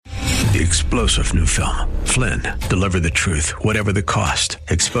The explosive new film, Flynn, Deliver the Truth, Whatever the Cost,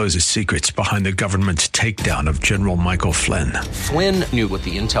 exposes secrets behind the government's takedown of General Michael Flynn. Flynn knew what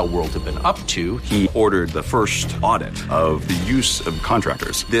the intel world had been up to. He ordered the first audit of the use of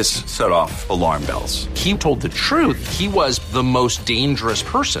contractors. This set off alarm bells. He told the truth. He was the most dangerous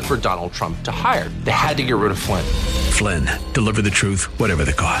person for Donald Trump to hire. They had to get rid of Flynn. Flynn, Deliver the Truth, Whatever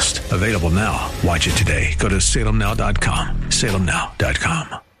the Cost. Available now. Watch it today. Go to salemnow.com.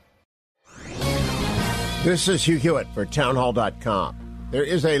 salemnow.com. This is Hugh Hewitt for townhall.com. There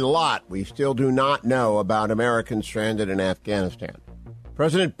is a lot we still do not know about Americans stranded in Afghanistan.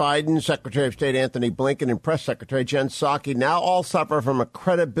 President Biden, Secretary of State Anthony Blinken, and Press Secretary Jen Psaki now all suffer from a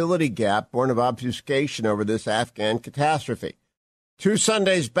credibility gap born of obfuscation over this Afghan catastrophe. 2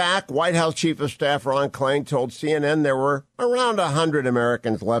 Sundays back, White House Chief of Staff Ron Klain told CNN there were around 100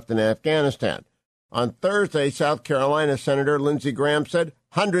 Americans left in Afghanistan. On Thursday, South Carolina Senator Lindsey Graham said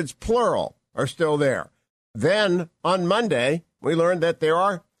hundreds, plural, are still there. Then, on Monday, we learned that there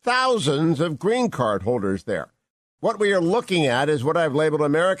are thousands of green card holders there. What we are looking at is what I've labeled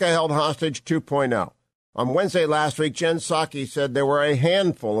America Held Hostage 2.0. On Wednesday last week, Jen Psaki said there were a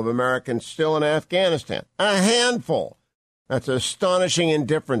handful of Americans still in Afghanistan. A handful. That's astonishing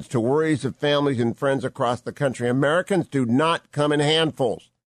indifference to worries of families and friends across the country. Americans do not come in handfuls.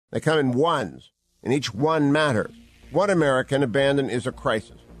 They come in ones, and each one matters. One American abandoned is a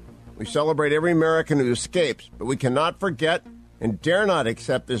crisis. We celebrate every American who escapes, but we cannot forget and dare not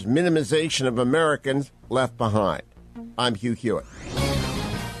accept this minimization of Americans left behind. I'm Hugh Hewitt.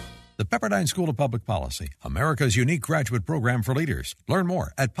 The Pepperdine School of Public Policy, America's unique graduate program for leaders. Learn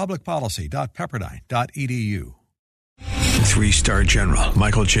more at publicpolicy.pepperdine.edu. 3-star General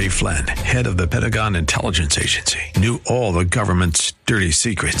Michael J. Flynn, head of the Pentagon Intelligence Agency, knew all the government's dirty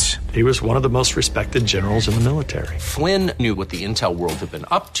secrets. He was one of the most respected generals in the military. Flynn knew what the intel world had been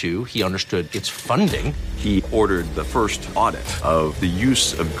up to. He understood its funding. He ordered the first audit of the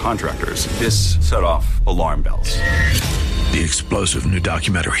use of contractors. This set off alarm bells. The explosive new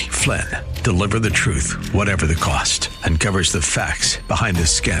documentary, Flynn, Deliver the Truth, Whatever the Cost, uncovers the facts behind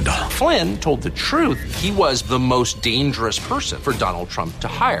this scandal. Flynn told the truth. He was the most dangerous person for Donald Trump to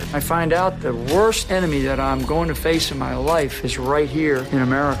hire. I find out the worst enemy that I'm going to face in my life is right here in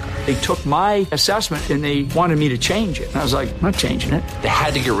America. They took my assessment and they wanted me to change it. And I was like, I'm not changing it. They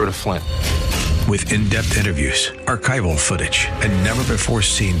had to get rid of Flynn. With in-depth interviews, archival footage, and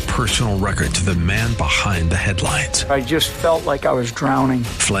never-before-seen personal records of the man behind the headlines. I just felt like I was drowning.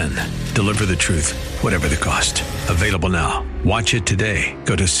 Flynn, Deliver the Truth, Whatever the Cost. Available now. Watch it today.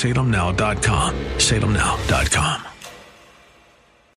 Go to salemnow.com. salemnow.com.